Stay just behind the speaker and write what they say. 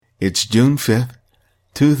It's June 5th,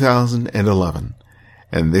 2011,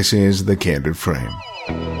 and this is the Candid Frame.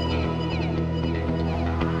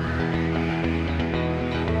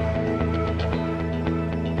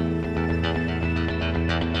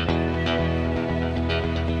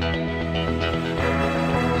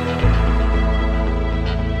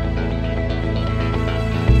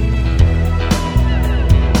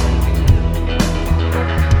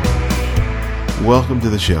 Welcome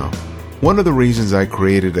to the show. One of the reasons I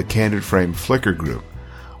created a Candid Frame Flickr group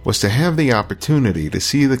was to have the opportunity to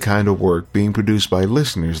see the kind of work being produced by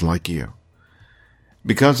listeners like you.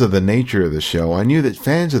 Because of the nature of the show, I knew that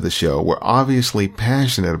fans of the show were obviously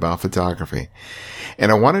passionate about photography,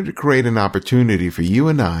 and I wanted to create an opportunity for you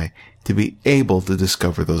and I to be able to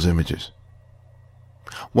discover those images.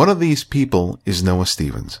 One of these people is Noah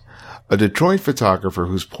Stevens, a Detroit photographer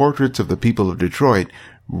whose portraits of the people of Detroit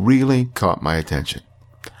really caught my attention.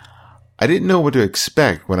 I didn't know what to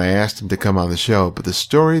expect when I asked him to come on the show, but the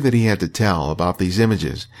story that he had to tell about these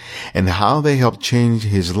images and how they helped change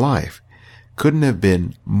his life couldn't have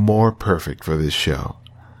been more perfect for this show.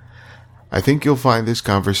 I think you'll find this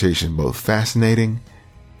conversation both fascinating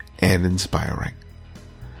and inspiring.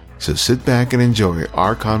 So sit back and enjoy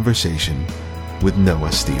our conversation with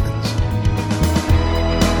Noah Stevens.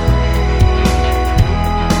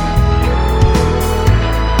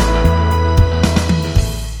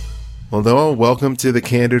 Well, Noah, welcome to the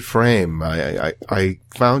Candid Frame. I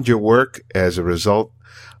found your work as a result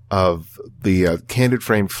of the Candid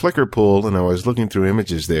Frame Flickr pool, and I was looking through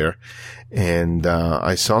images there, and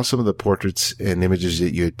I saw some of the portraits and images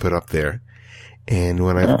that you had put up there. And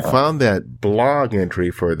when I found that blog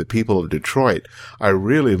entry for the people of Detroit, I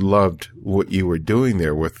really loved what you were doing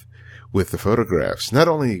there with the photographs. Not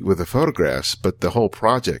only with the photographs, but the whole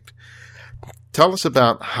project. Tell us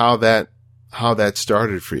about how that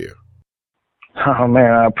started for you. Oh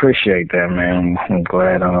man, I appreciate that, man. I'm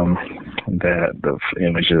glad that the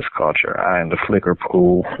images caught your eye in the Flickr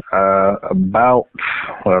pool. This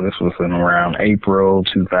was in around April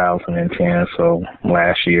 2010, so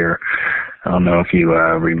last year. I don't know if you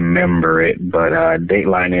remember it, but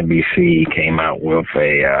Dateline NBC came out with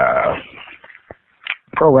a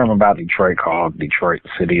program about Detroit called Detroit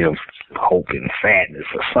City of Hope and Sadness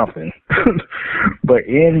or something. But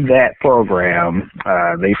in that program,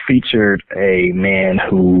 they featured a man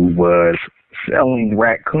who was selling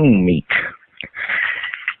raccoon meat.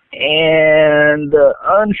 And the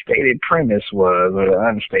unstated premise was, or the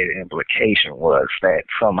unstated implication was, that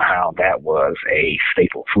somehow that was a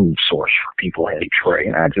staple food source for people in Detroit.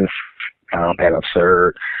 And I just found that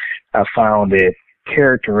absurd. I found it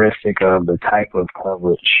characteristic of the type of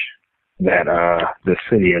coverage that the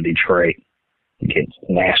city of Detroit gets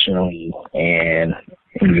nationally and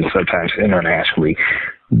even sometimes internationally,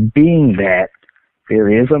 being that there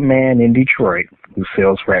is a man in Detroit who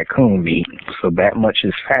sells raccoon meat, so that much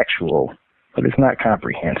is factual, but it's not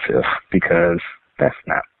comprehensive because I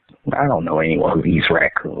don't know anyone who eats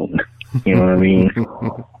raccoon. You know what I mean?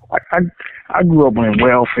 I grew up in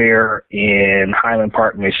welfare in Highland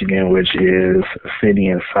Park, Michigan, which is a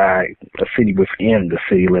city within the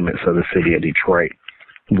city limits of the city of Detroit,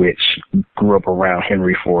 which grew up around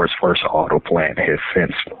Henry Ford's first auto plant, has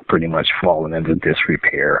since pretty much fallen into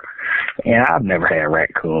disrepair. And I've never had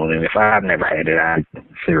raccoon, and if I've never had it, I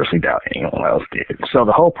seriously doubt anyone else did. So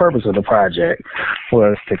the whole purpose of the project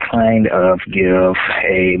was to kind of give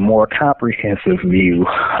a more comprehensive view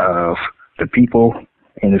of the people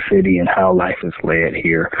in the city and how life is led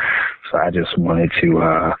here. So I just wanted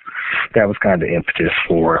to, that was kind of the impetus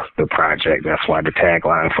for the project. That's why the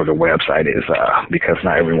tagline for the website is, because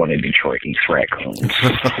not everyone in Detroit eats raccoons.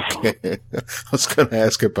 Okay. I was going to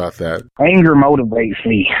ask about that. Anger motivates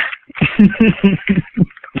me.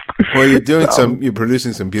 Well, you're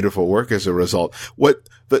producing some beautiful work as a result.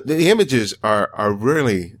 The images are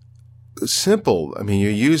really simple. I mean,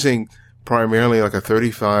 you're using primarily like a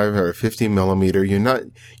 35 or a 50 millimeter. You're not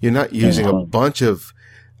using a bunch of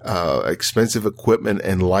expensive equipment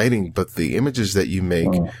and lighting, but the images that you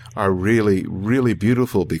make are really, really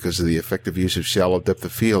beautiful because of the effective use of shallow depth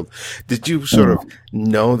of field. Did you sort of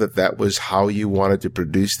know that was how you wanted to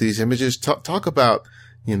produce these images? Talk about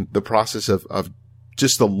the process of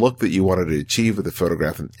just the look that you wanted to achieve with the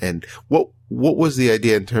photograph, and what was the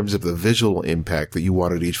idea in terms of the visual impact that you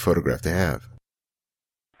wanted each photograph to have?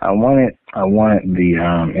 I wanted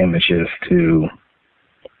the images to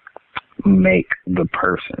make the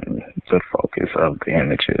person the focus of the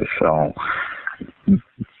images. So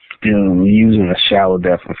using a shallow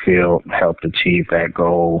depth of field helped achieve that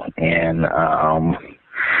goal. And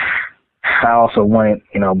I also wanted,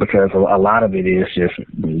 because a lot of it is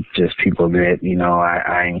just people that,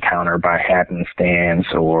 I encounter by happenstance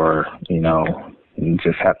or,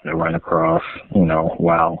 just happen to run across,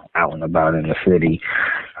 while out and about in the city.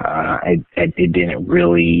 It didn't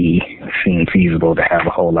really seem feasible to have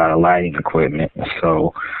a whole lot of lighting equipment.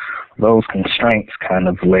 So those constraints kind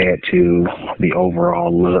of led to the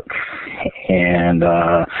overall look. And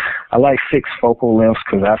I like fixed focal lengths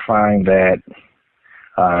because I find that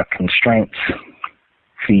constraints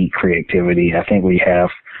feed creativity. I think we have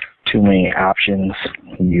too many options.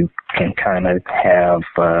 You can kind of have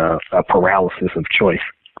a paralysis of choice.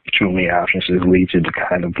 Too many options just lead you to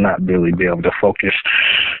kind of not really be able to focus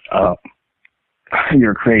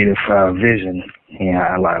your creative vision.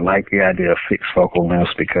 Yeah, I like the idea of fixed focal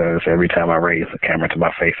lengths because every time I raise the camera to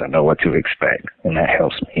my face, I know what to expect, and that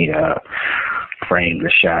helps me frame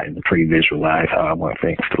the shot and pre-visualize how I want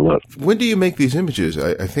things to look. When do you make these images?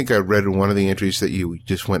 I think I read in one of the entries that you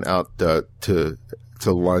just went out to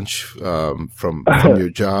lunch from your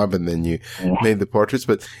job, and then you made the portraits.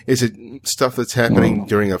 But is it stuff that's happening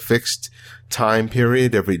during a fixed time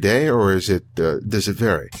period every day, or is it does it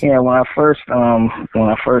vary? Yeah, when I first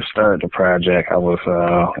started the project, I was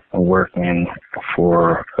working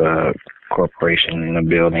for a corporation in a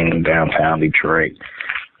building in downtown Detroit.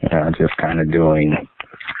 Just kind of doing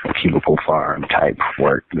cubicle farm type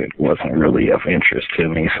work that wasn't really of interest to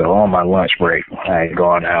me. So on my lunch break, I had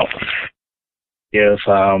gone out. Yes,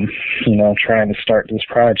 trying to start this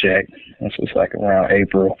project. This was like around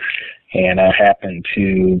April, and I happened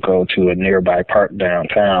to go to a nearby park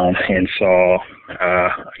downtown and saw a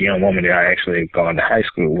young woman that I actually had gone to high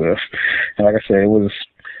school with. And like I said, it was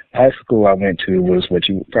high school I went to was what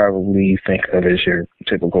you would probably think of as your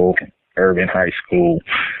typical urban high school,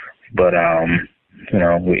 but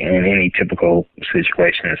in any typical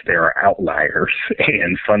situations, there are outliers.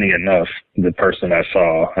 And funny enough, the person I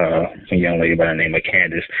saw, a young lady by the name of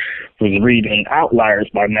Candid, was reading Outliers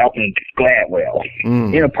by Malcolm Gladwell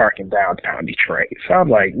in a park in downtown Detroit. So I'm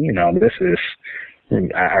like,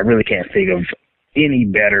 I really can't think of any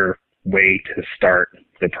better way to start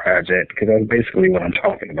the project, because that's basically what I'm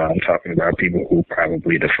talking about. I'm talking about people who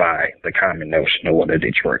probably defy the common notion of what a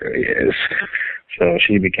Detroiter is. So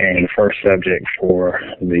she became the first subject for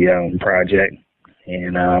the project,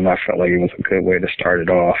 and I felt like it was a good way to start it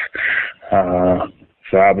off.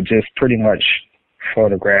 So I would just pretty much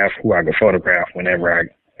photograph who I could photograph whenever I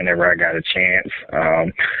got a chance.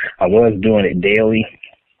 I was doing it daily,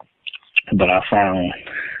 but I found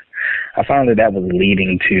that was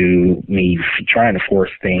leading to me trying to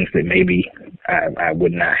force things that maybe I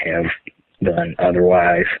would not have done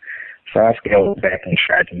otherwise. So I scaled back and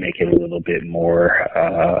tried to make it a little bit more,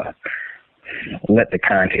 let the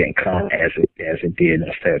content come as it did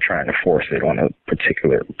instead of trying to force it on a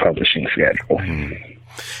particular publishing schedule.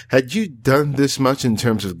 Had you done this much in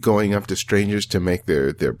terms of going up to strangers to make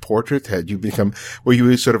their portrait? Were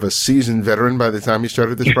you sort of a seasoned veteran by the time you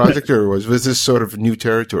started this project, or was this sort of new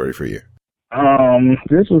territory for you?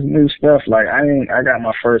 This was new stuff. Like I got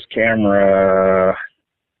my first camera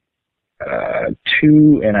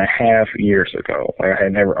 2.5 years ago. Like, I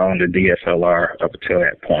had never owned a DSLR up until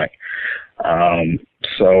that point.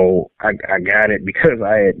 So I got it because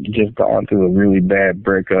I had just gone through a really bad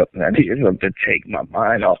breakup, and I needed something to take my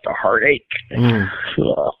mind off the heartache. So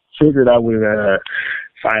I figured I would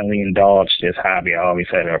finally indulge this hobby. I always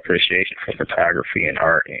had an appreciation for photography and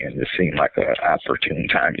art, and it seemed like an opportune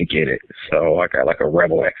time to get it. So I got like a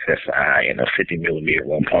Rebel XSI and a 50mm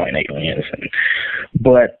 1.8 lens.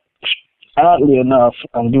 But oddly enough,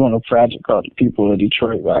 I'm doing a project called The People of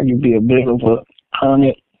Detroit, where I can be a bit of a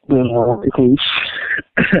hermit, little recluse.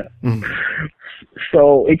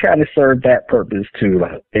 So it kind of served that purpose too.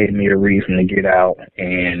 Like, it gave me a reason to get out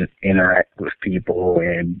and interact with people,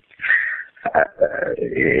 and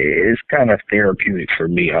it's kind of therapeutic for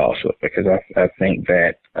me also, because I think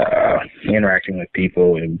that interacting with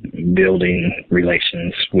people and building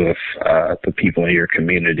relations with the people in your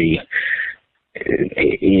community,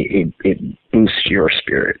 it boosts your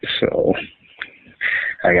spirit. So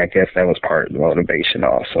I guess that was part of the motivation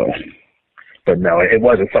also. But no, it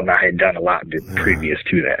wasn't something I had done a lot previous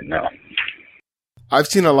to that, no. I've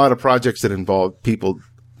seen a lot of projects that involve people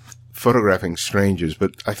photographing strangers,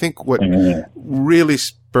 but I think what really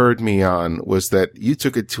spurred me on was that you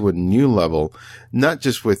took it to a new level, not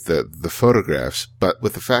just with the photographs, but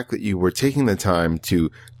with the fact that you were taking the time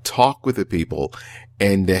to talk with the people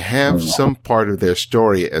and to have some part of their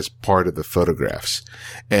story as part of the photographs.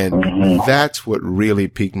 And that's what really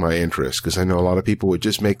piqued my interest, because I know a lot of people would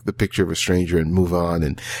just make the picture of a stranger and move on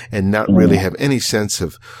and not really have any sense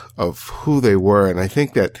of who they were. And I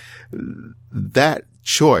think that that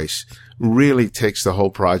choice really takes the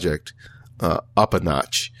whole project up a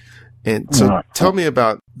notch. And so tell me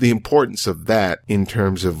about the importance of that in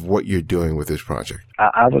terms of what you're doing with this project.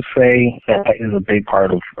 I would say that is a big part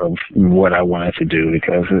of what I wanted to do,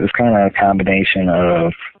 because it's kind of a combination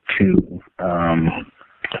of two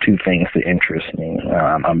things that interest me.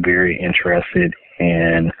 I'm very interested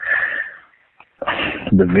in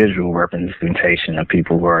the visual representation of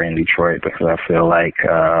people who are in Detroit, because I feel like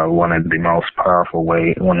one of the most powerful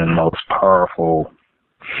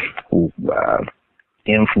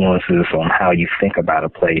influences on how you think about a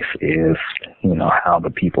place is, how the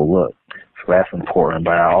people look. So that's important.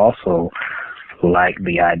 But I also like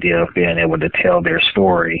the idea of being able to tell their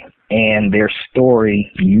story, and their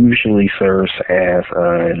story usually serves as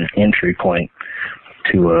an entry point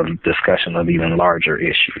to a discussion of even larger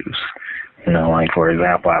issues. Like, for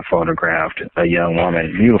example, I photographed a young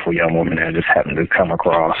woman, beautiful young woman that I just happened to come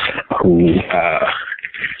across, who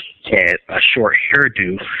had a short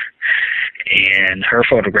hairdo, and her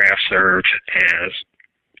photograph served as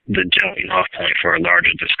the jumping off point for a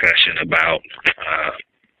larger discussion about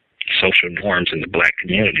social norms in the Black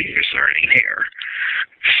community concerning hair.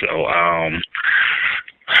 So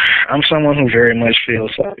I'm someone who very much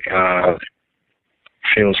feels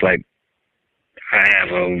like I have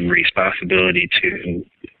a responsibility to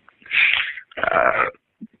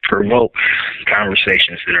provoke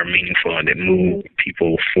conversations that are meaningful and that move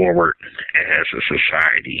people forward as a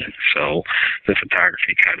society. So the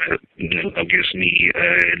photography kind of gives me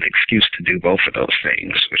an excuse to do both of those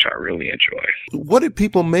things, which I really enjoy. What did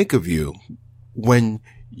people make of you when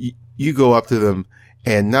you go up to them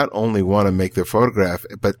and not only want to make their photograph,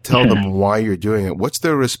 but tell them why you're doing it? What's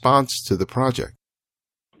their response to the project?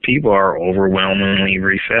 People are overwhelmingly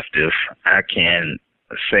receptive. I can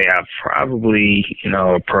say I've probably,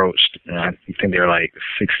 approached, I think there are like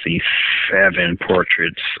 67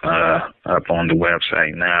 portraits up on the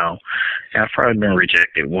website now. And I've probably been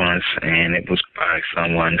rejected once, and it was by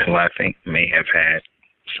someone who I think may have had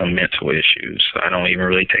some mental issues. So I don't even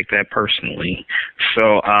really take that personally.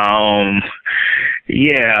 So,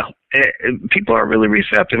 people are really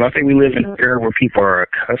receptive. I think we live in an era where people are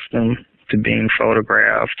accustomed to being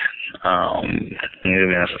photographed. Living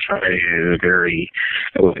in a society is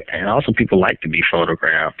and also people like to be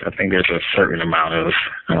photographed. I think there's a certain amount of,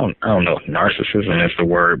 I don't know if narcissism is the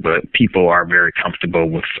word, but people are very comfortable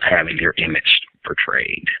with having their image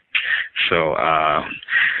portrayed. So, I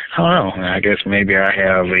don't know. I guess maybe I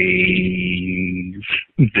have a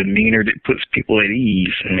demeanor that puts people at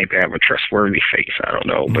ease, and maybe I have a trustworthy face. I don't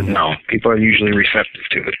know. But no, people are usually receptive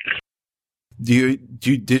to it. Do you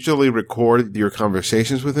digitally record your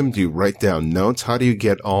conversations with them? Do you write down notes? How do you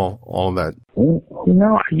get all that?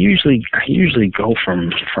 No, I usually go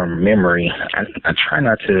from memory. I try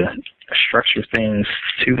not to structure things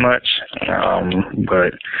too much,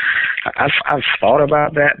 but I've thought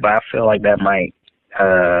about that. But I feel like that might,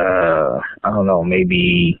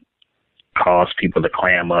 maybe cause people to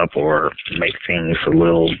clam up or make things a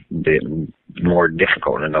little bit more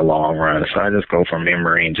difficult in the long run. So I just go from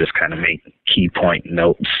memory and just kind of make key point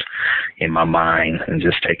notes in my mind and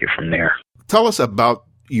just take it from there. Tell us about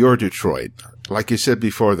your Detroit. Like you said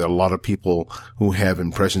before, there are a lot of people who have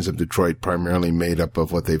impressions of Detroit primarily made up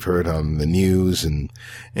of what they've heard on the news and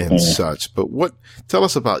such. But tell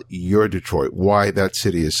us about your Detroit, why that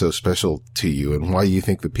city is so special to you and why you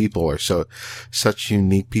think the people are such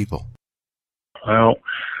unique people. Well,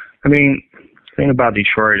 I mean, the thing about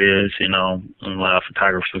Detroit is, a lot of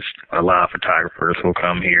photographers will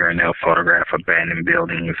come here and they'll photograph abandoned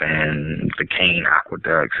buildings and the Kane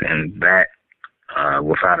aqueducts, and that,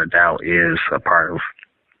 without a doubt, is a part of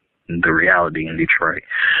the reality in Detroit.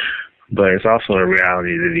 But it's also a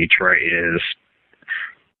reality that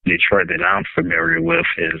Detroit that I'm familiar with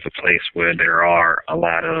is a place where there are a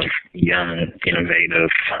lot of young, innovative,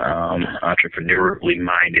 entrepreneurially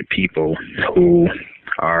minded people who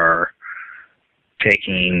are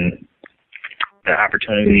taking the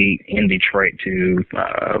opportunity in Detroit to,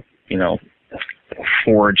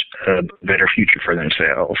 forge a better future for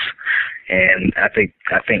themselves. And I think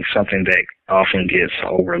something that often gets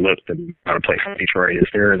overlooked about a place like Detroit is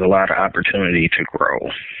there is a lot of opportunity to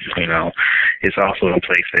grow. It's also a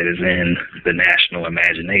place that is in the national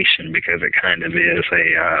imagination because it kind of is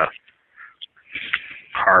a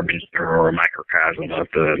harbinger or a microcosm of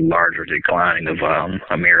the larger decline of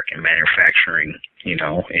American manufacturing,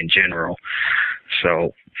 in general.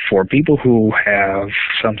 So for people who have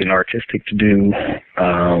something artistic to do,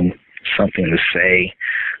 something to say,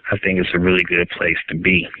 I think it's a really good place to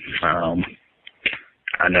be.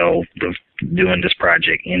 I know the doing this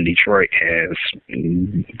project in Detroit has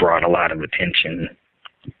brought a lot of attention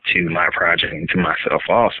to my project and to myself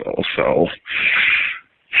also. So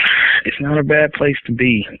it's not a bad place to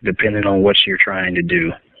be, depending on what you're trying to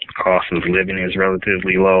do. Cost of living is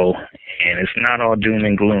relatively low, and it's not all doom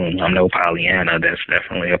and gloom. I'm no Pollyanna. That's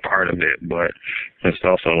definitely a part of it, but there's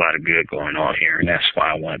also a lot of good going on here, and that's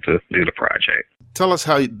why I wanted to do the project. Tell us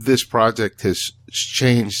how this project has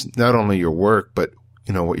changed not only your work, but,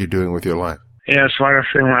 you know, what you're doing with your life. Yeah, so like I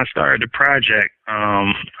said, when I started the project,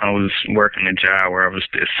 I was working a job where I was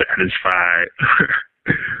dissatisfied,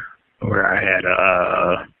 where I had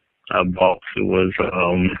a boss who was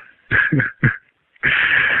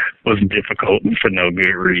was difficult for no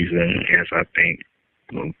good reason, as I think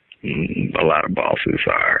a lot of bosses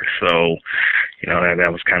are. So, you know,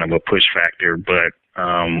 that was kind of a push factor. But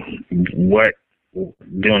what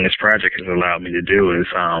doing this project has allowed me to do is,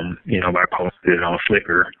 you know, I posted it on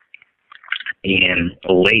Flickr. In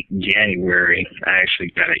late January, I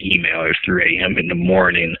actually got an email at 3 a.m. in the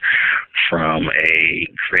morning from a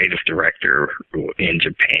creative director in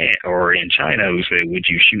Japan or in China who said, "Would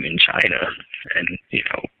you shoot in China?" And, you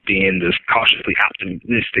know, being this cautiously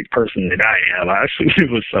optimistic person that I am, I assumed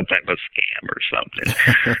it was some type of scam or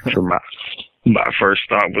something. So my first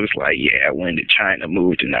thought was like, yeah, when did China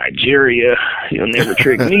move to Nigeria? You'll never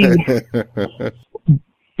trick me.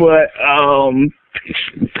 But I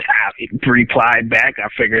replied back. I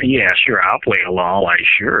figured, yeah, sure, I'll play along. Like,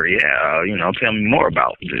 sure, yeah, you know, tell me more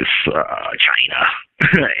about this China.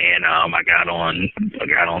 And I got on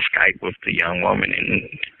Skype with the young woman, and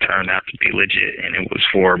it turned out to be legit. And it was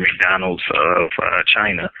for McDonald's of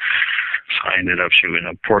China. So I ended up shooting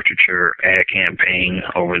a portraiture ad campaign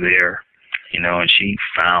over there, you know, and she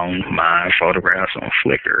found my photographs on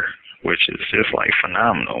Flickr, which is just like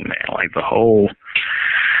phenomenal, man. Like the whole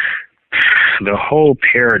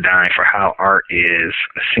paradigm for how art is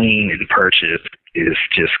seen and purchased is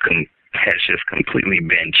has just completely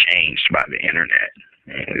been changed by the internet.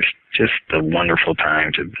 And it's just a wonderful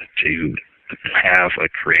time to have a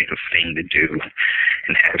creative thing to do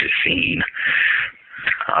and have it seen.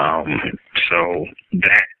 So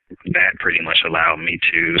that pretty much allowed me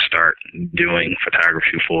to start doing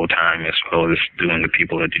photography full time, as well as doing the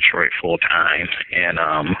people of Detroit full time. And,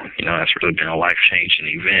 you know, that's really been a life changing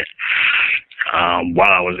event.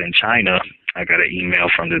 While I was in China, I got an email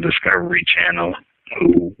from the Discovery Channel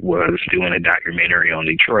who was doing a documentary on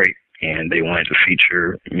Detroit, and they wanted to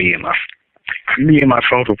feature me and my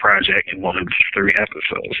photo project in one of the 3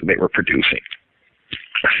 episodes they were producing.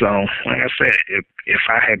 So, like I said, if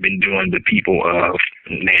I had been doing the people of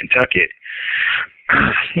Nantucket,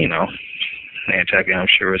 you know, Nantucket, I'm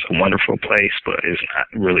sure is a wonderful place, but it's not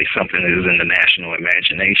really something that is in the national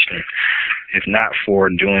imagination. If not for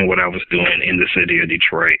doing what I was doing in the city of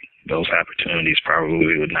Detroit, those opportunities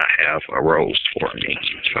probably would not have arose for me.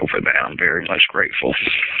 So for that, I'm very much grateful.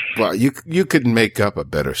 Well, you couldn't make up a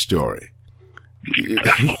better story.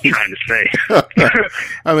 That's what I'm trying to say.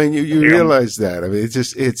 I mean, you realize that. I mean,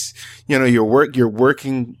 it's, you know, you're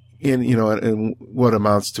working in, you know, in what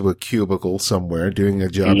amounts to a cubicle somewhere, doing a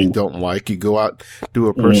job you don't like. You go out, do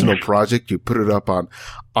a personal project, you put it up on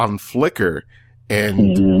Flickr,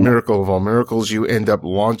 and miracle of all miracles, you end up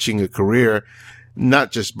launching a career,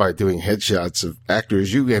 not just by doing headshots of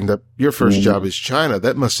actors. You end up, your first job is China.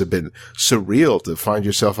 That must have been surreal to find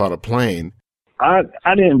yourself on a plane. I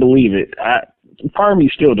didn't believe it. Part of me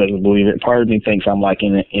still doesn't believe it. Part of me thinks I'm like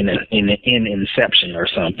in Inception or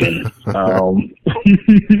something.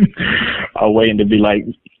 I'm waiting to be like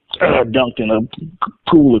dunked in a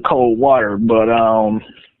pool of cold water. But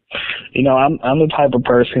you know, I'm the type of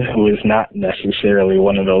person who is not necessarily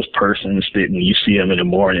one of those persons that when you see them in the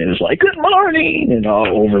morning is like, "Good morning," and all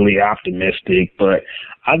overly optimistic. But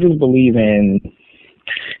I just believe in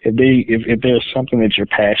if there's something that you're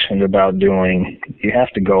passionate about doing, you have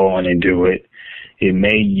to go on and do it. It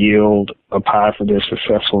may yield a positive,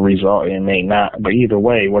 successful result. It may not. But either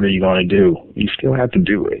way, what are you going to do? You still have to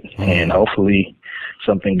do it. And hopefully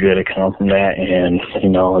something good will come from that. And, you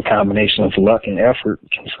know, a combination of luck and effort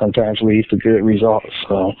can sometimes lead to good results.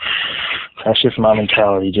 So that's just my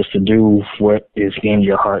mentality, just to do what is in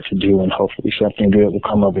your heart to do, and hopefully something good will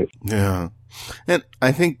come of it. Yeah. And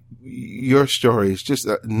I think your story is just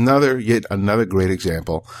yet another great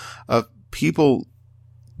example of people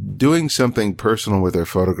doing something personal with their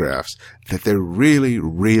photographs that they're really,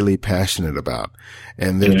 really passionate about.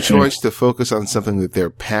 And their choice to focus on something that they're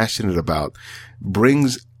passionate about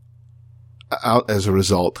brings out, as a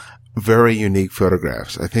result, very unique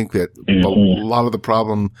photographs. I think that a lot of the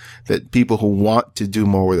problem that people who want to do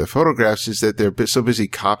more with their photographs is that they're so busy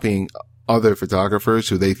copying other photographers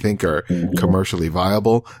who they think are commercially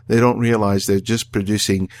viable. They don't realize they're just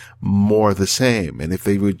producing more of the same. And if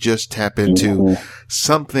they would just tap into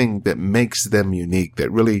something that makes them unique,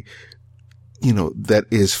 that really, that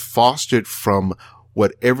is fostered from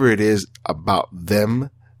whatever it is about them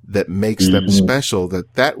that makes them special,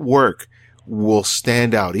 that work will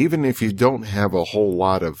stand out. Even if you don't have a whole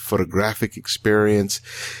lot of photographic experience,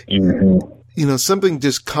 something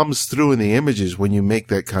just comes through in the images when you make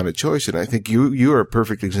that kind of choice. And I think you are a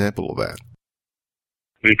perfect example of that.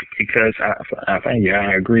 Because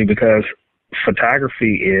I agree, because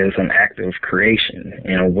photography is an act of creation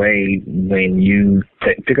in a way. When you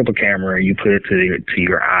pick up a camera and you put it to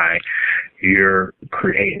your eye, you're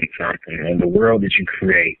creating something, and the world that you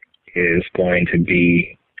create is going to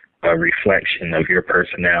be a reflection of your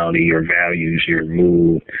personality, your values, your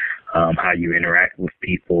mood, how you interact with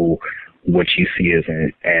people, what you see as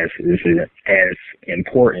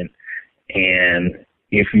important. And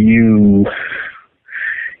if you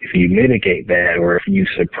mitigate that, or if you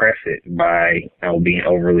suppress it by being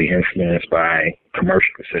overly influenced by commercial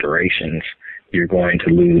considerations, you're going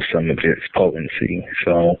to lose some of its potency.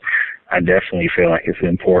 So I definitely feel like it's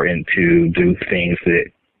important to do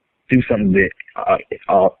something that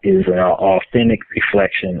is an authentic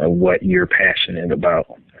reflection of what you're passionate about.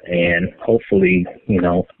 And hopefully,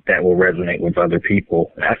 that will resonate with other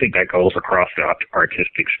people. And I think that goes across the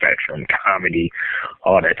artistic spectrum, comedy,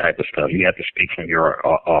 all that type of stuff. You have to speak from your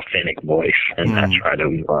authentic voice and not try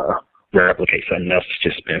to replicate something else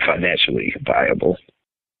that's just been financially viable.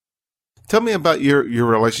 Tell me about your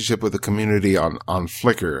relationship with the community on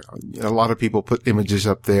Flickr. A lot of people put images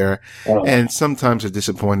up there and sometimes are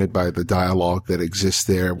disappointed by the dialogue that exists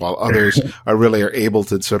there, while others are able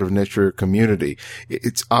to sort of nurture a community.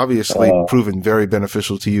 It's obviously proven very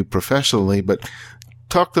beneficial to you professionally, but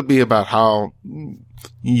talk to me about how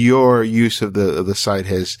your use of the site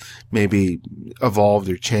has maybe evolved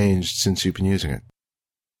or changed since you've been using it.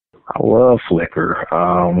 I love Flickr.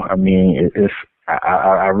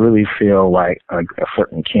 I really feel like a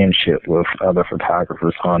certain kinship with other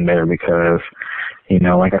photographers on there because,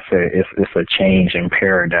 like I said, it's a change in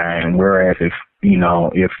paradigm. Whereas if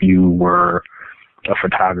you were a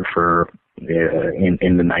photographer in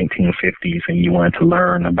the 1950s and you wanted to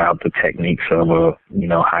learn about the techniques of a,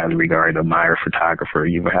 highly regarded, admired photographer,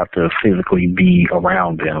 you would have to physically be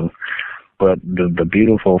around them. But the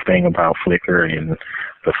beautiful thing about Flickr and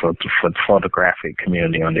the photographic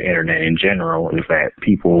community on the internet in general is that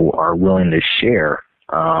people are willing to share,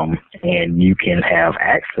 and you can have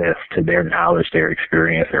access to their knowledge, their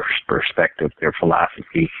experience, their perspective, their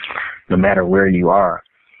philosophy, no matter where you are.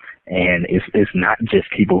 And it's not just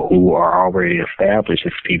people who are already established.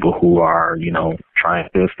 It's people who are, trying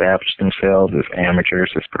to establish themselves as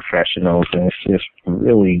amateurs, as professionals. And it's just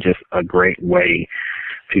really just a great way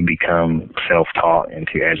to become self-taught and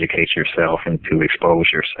to educate yourself and to expose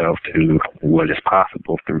yourself to what is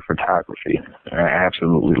possible through photography. I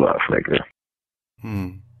absolutely love Flickr.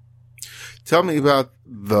 Tell me about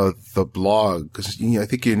the blog, because I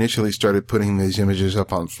think you initially started putting these images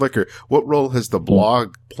up on Flickr. What role has the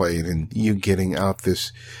blog played in you getting out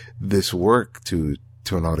this work to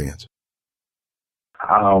an audience?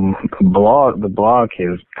 The blog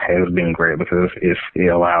has been great because it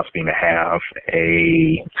allows me to have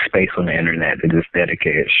a space on the internet that is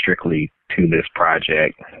dedicated strictly to this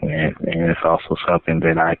project, and it's also something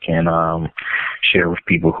that I can share with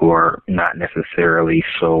people who are not necessarily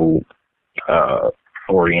so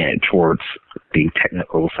oriented towards the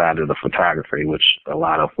technical side of the photography, which a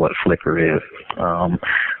lot of what Flickr is.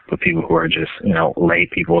 But people who are just, lay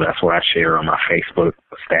people, that's what I share on my Facebook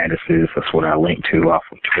statuses. That's what I link to off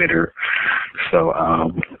of Twitter. So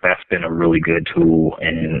that's been a really good tool,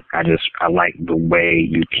 and I like the way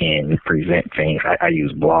you can present things. I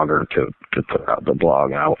use Blogger to put out the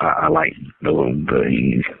blog, and I like the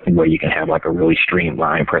way you can have like a really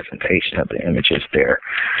streamlined presentation of the images there.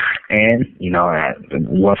 And,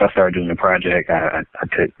 once I started doing the project, I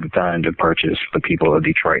took the time to purchase the people of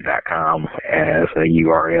Detroit.com as a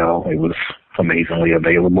URL. It was amazingly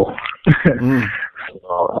available.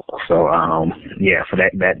 So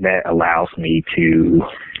that allows me to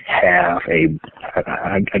have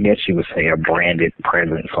I guess you would say, a branded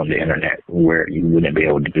presence on the internet where you wouldn't be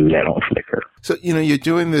able to do that on Flickr. So, you're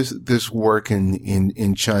doing this work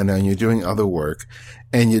in China, and you're doing other work,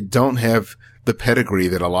 and you don't have the pedigree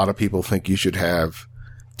that a lot of people think you should have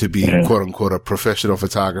to be, quote unquote, a professional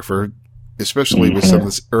photographer especially with some of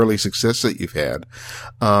this early success that you've had.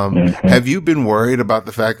 Have you been worried about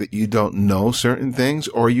the fact that you don't know certain things,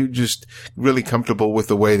 or are you just really comfortable with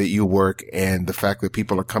the way that you work and the fact that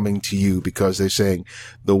people are coming to you because they're saying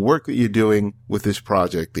the work that you're doing with this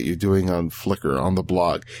project that you're doing on Flickr, on the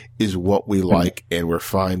blog, is what we like and we're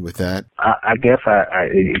fine with that? I guess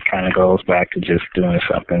it kind of goes back to just doing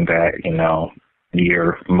something that, you know,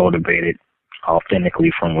 you're motivated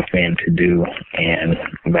authentically from within to do, and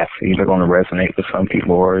that's either going to resonate with some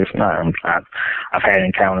people or it's not. I've had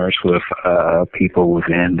encounters with people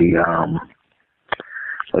within the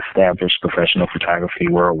established professional photography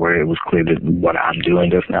world where it was clear that what I'm doing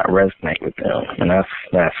does not resonate with them, and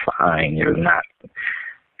that's fine. You're not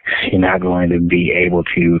going to be able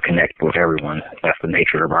to connect with everyone. That's the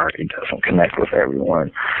nature of art. It doesn't connect with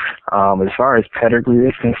everyone. As far as pedigree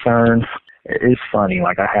is concerned, it's funny.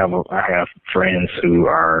 Like I have friends who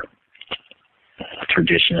are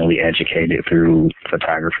traditionally educated through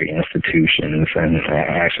photography institutions, and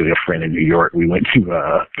actually a friend in New York, we went to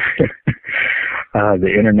the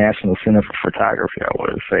International Center for Photography, I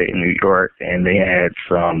want to say, in New York, and they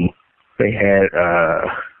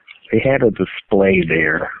had a display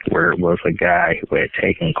there where it was a guy who had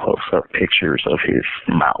taken close-up pictures of his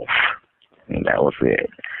mouth, and that was it.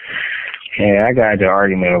 And I got into an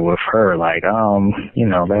argument with her, like, you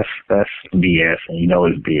know, that's BS, and you know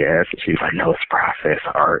it's BS. And she's like, no, it's process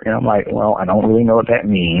art. And I'm like, well, I don't really know what that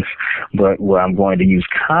means, but well, I'm going to use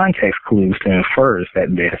context clues to infer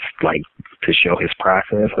that that's like to show his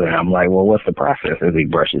process. And I'm like, well, what's the process? Does he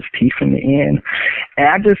brush his teeth in the end? And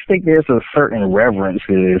I just think there's a certain reverence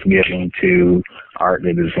that is given to art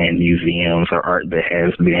that is in museums or art that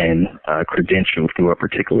has been credentialed through a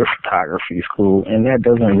particular photography school, and that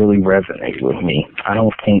doesn't really resonate with me. I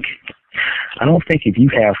don't think if you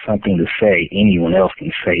have something to say, anyone else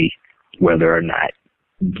can say whether or not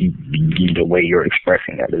the way you're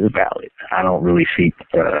expressing that is valid. I don't really seek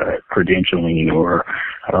credentialing, or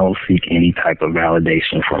I don't seek any type of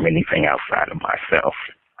validation from anything outside of myself.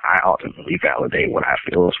 I ultimately validate what I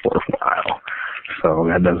feel is worthwhile. So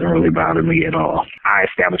that doesn't really bother me at all. I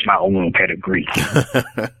establish my own pedigree.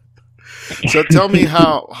 So tell me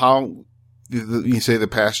how you say the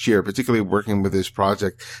past year, particularly working with this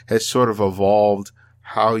project, has sort of evolved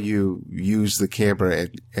how you use the camera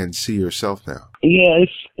and see yourself now. Yeah,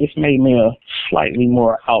 it's made me a slightly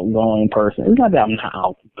more outgoing person. It's not that I'm not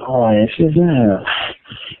outgoing. It's just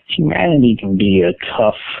humanity can be a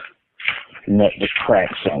tough nut to crack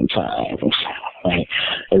sometimes. Like,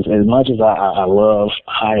 as much as I love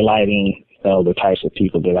highlighting the types of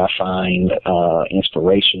people that I find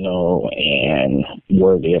inspirational and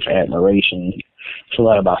worthy of admiration, it's a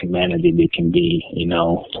lot about humanity that can be, you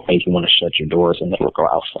know, make you want to shut your doors and never go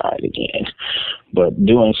outside again. But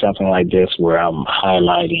doing something like this where I'm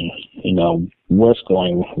highlighting, you know, what's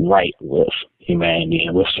going right with humanity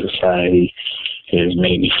and with society has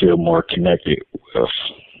made me feel more connected with,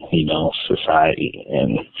 you know, society.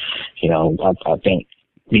 And, you know, I think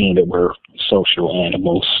being that we're social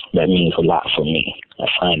animals, that means a lot for me. I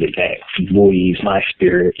find that buoys my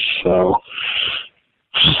spirits. So,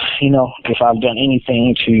 you know, if I've done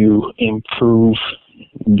anything to improve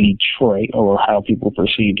Detroit or how people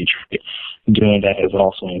perceive Detroit, doing that has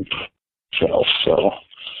also improved itself. So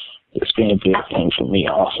it's been a big thing for me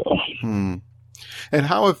also. And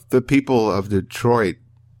how have the people of Detroit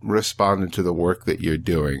responded to the work that you're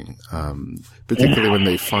doing, particularly when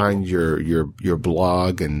they find your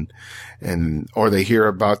blog and or they hear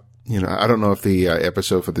about, you know, I don't know if the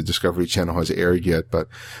episode for the Discovery Channel has aired yet, but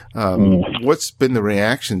what's been the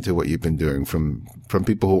reaction to what you've been doing from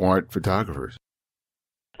people who aren't photographers?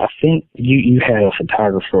 I think you had a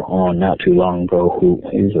photographer on not too long ago who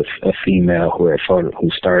is a female who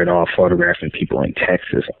started off photographing people in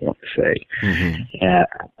Texas, I want to say. And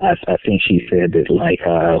I think she said that, like,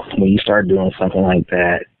 when you start doing something like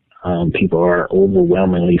that, people are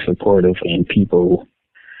overwhelmingly supportive and people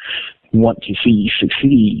want to see you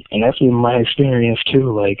succeed. And that's been my experience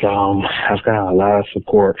too. Like, I've got a lot of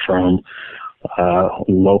support from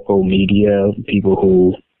local media, people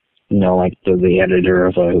who, you know, like the editor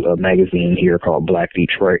of a magazine here called Black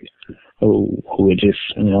Detroit, who had just,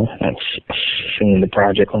 you know, seen the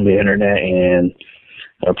project on the internet and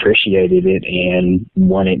appreciated it and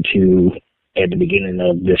wanted to, at the beginning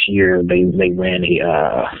of this year, they ran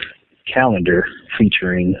a calendar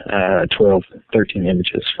featuring 13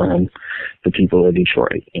 images from the people of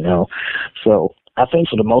Detroit, you know. So I think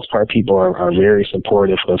for the most part, people are very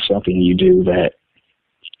supportive of something you do that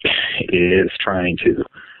is trying to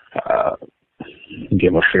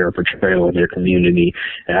give a fair portrayal of their community.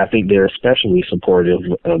 And I think they're especially supportive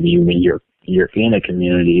of you when you're you're in a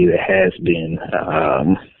community that has been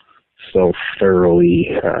so thoroughly,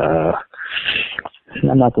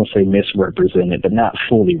 I'm not going to say misrepresented, but not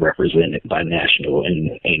fully represented by national and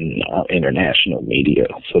international media.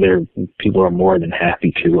 So people are more than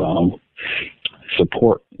happy to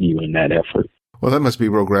support you in that effort. Well, that must be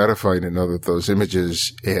real gratifying to know that those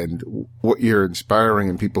images and what you're inspiring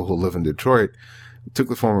in people who live in Detroit took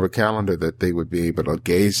the form of a calendar that they would be able to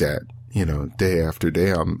gaze at, day after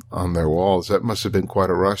day on their walls. That must have been quite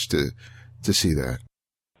a rush to see that.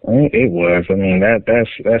 It was. I mean,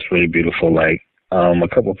 that's really beautiful. Like, a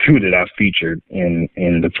couple of people that I featured in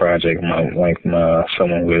the project,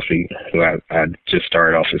 someone who I just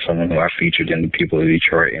started off as someone who I featured in the People of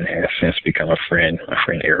Detroit and has since become a friend. My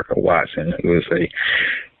friend Erica Watson, who is a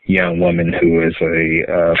young woman who is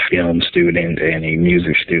a film student and a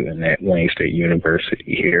music student at Wayne State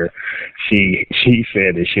University here. She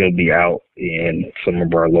said that she'll be out in some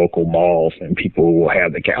of our local malls and people will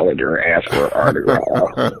have the calendar and ask for an autograph.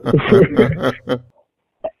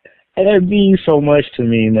 And it means so much to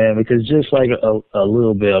me, man, because just like a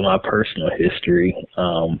little bit of my personal history,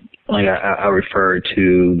 I refer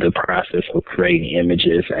to the process of creating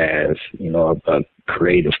images as, a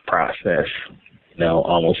creative process,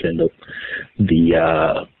 almost in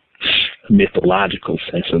the mythological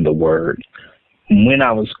sense of the word. When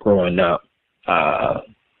I was growing up,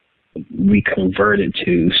 we converted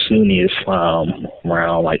to Sunni Islam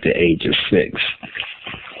around like the age of 6.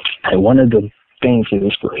 And one of the things that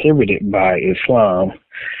is prohibited by Islam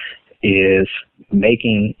is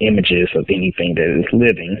making images of anything that is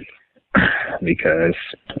living, because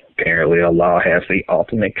apparently Allah has the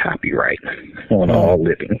ultimate copyright on all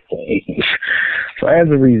living things. So as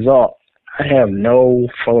a result, I have no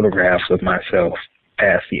photographs of myself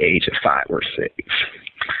past the age of 5 or 6.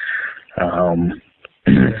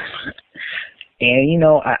 And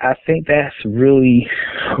I think that's really,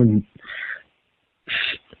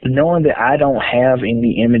 knowing that I don't have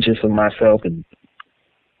any images of myself, it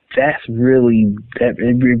really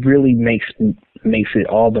makes it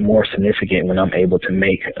all the more significant when I'm able to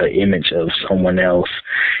make an image of someone else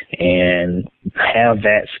and have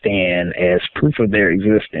that stand as proof of their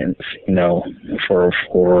existence,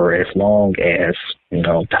 for as long as,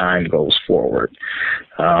 time goes forward.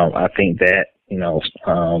 I think that,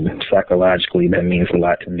 psychologically, that means a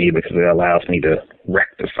lot to me because it allows me to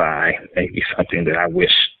rectify maybe something that I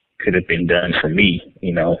wish could have been done for me,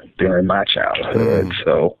 during my childhood.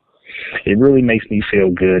 So it really makes me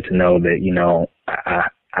feel good to know that,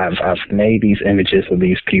 I've made these images of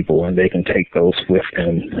these people and they can take those with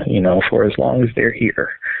them, for as long as they're here.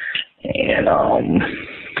 And,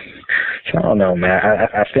 so I don't know, man.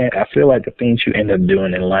 I feel like the things you end up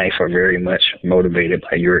doing in life are very much motivated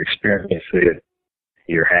by your experiences,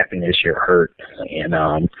 your happiness, your hurt. And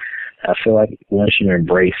I feel like once you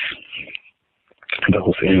embrace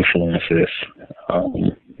those influences,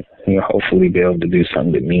 you'll hopefully be able to do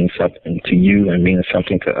something that means something to you and means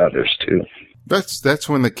something to others too. That's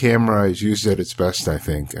when the camera is used at its best, I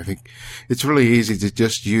think. I think it's really easy to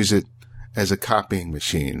just use it as a copying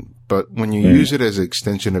machine. But when you use it as an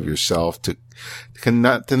extension of yourself to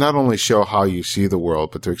not only show how you see the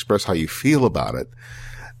world, but to express how you feel about it,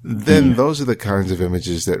 then those are the kinds of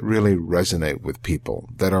images that really resonate with people,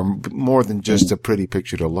 that are more than just a pretty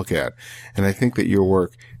picture to look at. And I think that your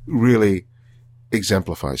work really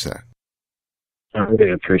exemplifies that. I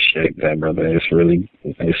really appreciate that, brother. It's really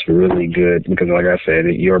good because, like I said,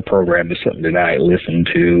 your program is something that I listened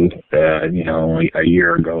to, a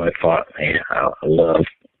year ago. I thought, man, I love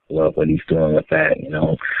what he's doing with that,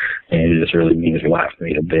 and it just really means a lot for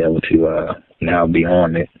me to be able to now be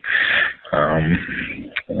on it.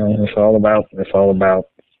 It's all about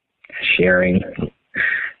sharing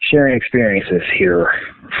experiences here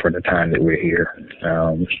for the time that we're here,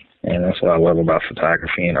 and that's what I love about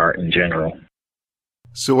photography and art in general.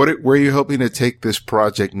 So where are you hoping to take this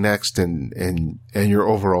project next and your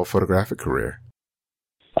overall photographic career?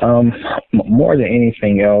 More than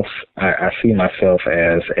anything else, I see myself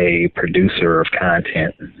as a producer of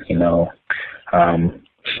content,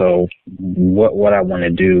 so what I want to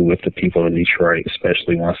do with the People of Detroit,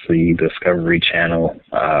 especially once the Discovery Channel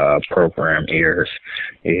program airs,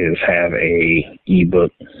 is have a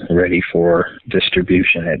ebook ready for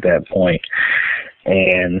distribution at that point.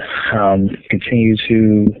 And continue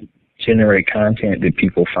to generate content that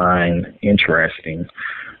people find interesting.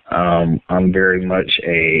 I'm very much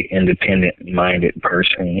a independent-minded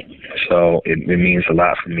person, so it means a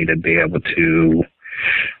lot for me to be able to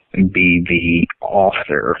be the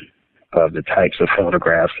author of the types of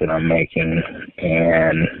photographs that I'm making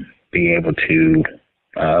and be able to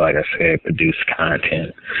like I said, produce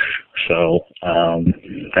content. So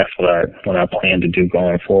that's what I plan to do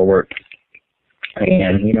going forward.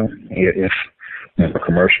 And, you know, if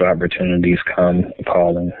commercial opportunities come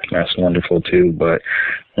calling, that's wonderful too. But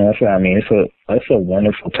that's what I mean. It's a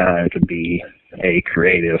wonderful time to be a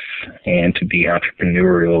creative and to be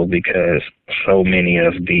entrepreneurial, because so many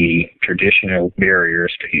of the traditional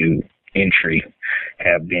barriers to entry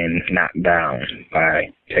have been knocked down by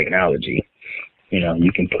technology. You know,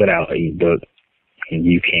 you can put out an ebook and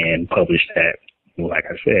you can publish that, like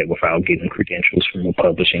I said, without getting credentials from a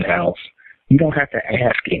publishing house. You don't have to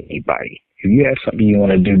ask anybody. If you have something you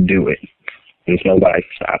want to do, do it. There's nobody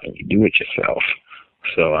stopping you. Do it yourself.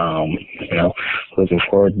 So, you know, looking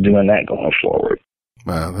forward to doing that going forward.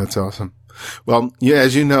 Wow, that's awesome. Well, yeah,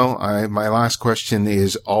 as you know, my last question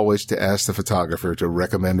is always to ask the photographer to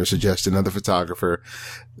recommend or suggest another photographer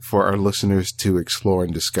for our listeners to explore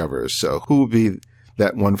and discover. So who would be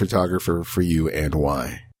that one photographer for you and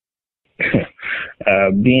why?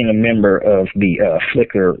 Being a member of the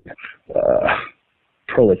Flickr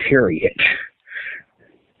proletariat,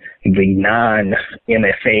 the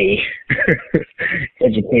non-MFA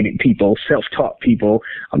educated people, self-taught people,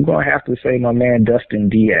 I'm going to have to say my man Dustin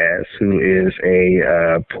Diaz, who is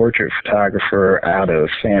a portrait photographer out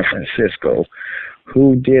of San Francisco,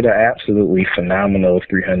 who did an absolutely phenomenal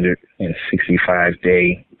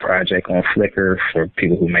 365-day project on Flickr. For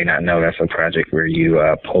people who may not know, that's a project where you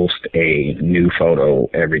post a new photo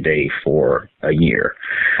every day for a year.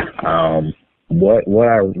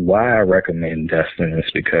 Why I recommend Dustin is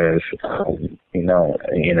because, you know,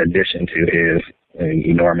 in addition to his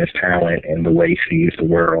enormous talent and the way he sees the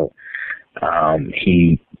world,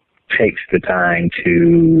 he takes the time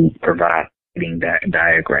to provide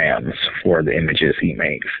diagrams for the images he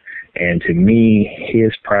makes. And to me,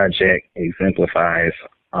 his project exemplifies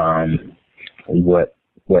what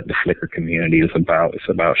the Flickr community is about. It's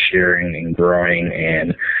about sharing and growing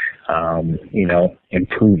and you know,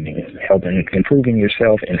 improving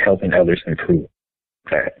yourself and helping others improve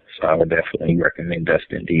that. So I would definitely recommend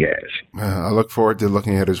Dustin Diaz. I look forward to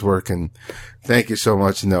looking at his work, and thank you so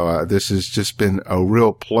much, Noah. This has just been a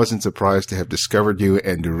real pleasant surprise to have discovered you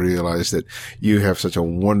and to realize that you have such a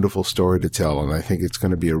wonderful story to tell. And I think it's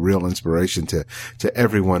going to be a real inspiration to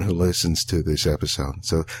everyone who listens to this episode.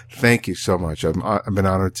 So thank you so much. I've been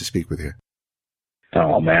honored to speak with you.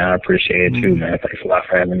 Oh, man, I appreciate it too, man. Thanks a lot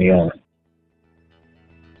for having me on.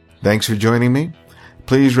 Thanks for joining me.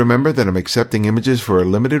 Please remember that I'm accepting images for a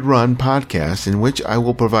limited run podcast in which I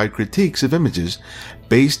will provide critiques of images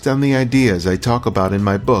based on the ideas I talk about in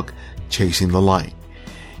my book, Chasing the Light.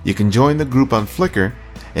 You can join the group on Flickr,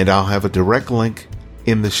 and I'll have a direct link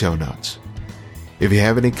in the show notes. If you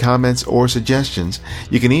have any comments or suggestions,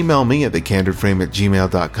 you can email me at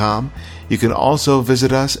thecandidframe@gmail.com. You can also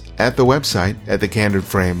visit us at the website at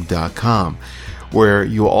thecandidframe.com, where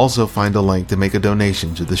you'll also find a link to make a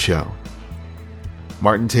donation to the show.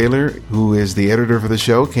 Martin Taylor, who is the editor for the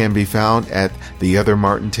show, can be found at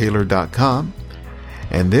theothermartintaylor.com.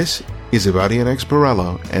 And this is Evadian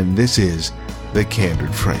Exparello, and this is The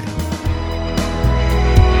Candid Frame.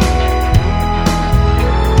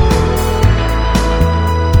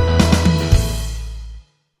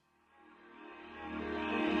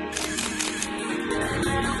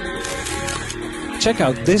 Check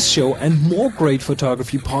out this show and more great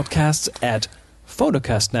photography podcasts at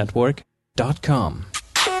photocastnetwork.com.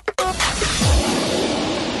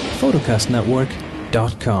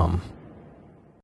 photocastnetwork.com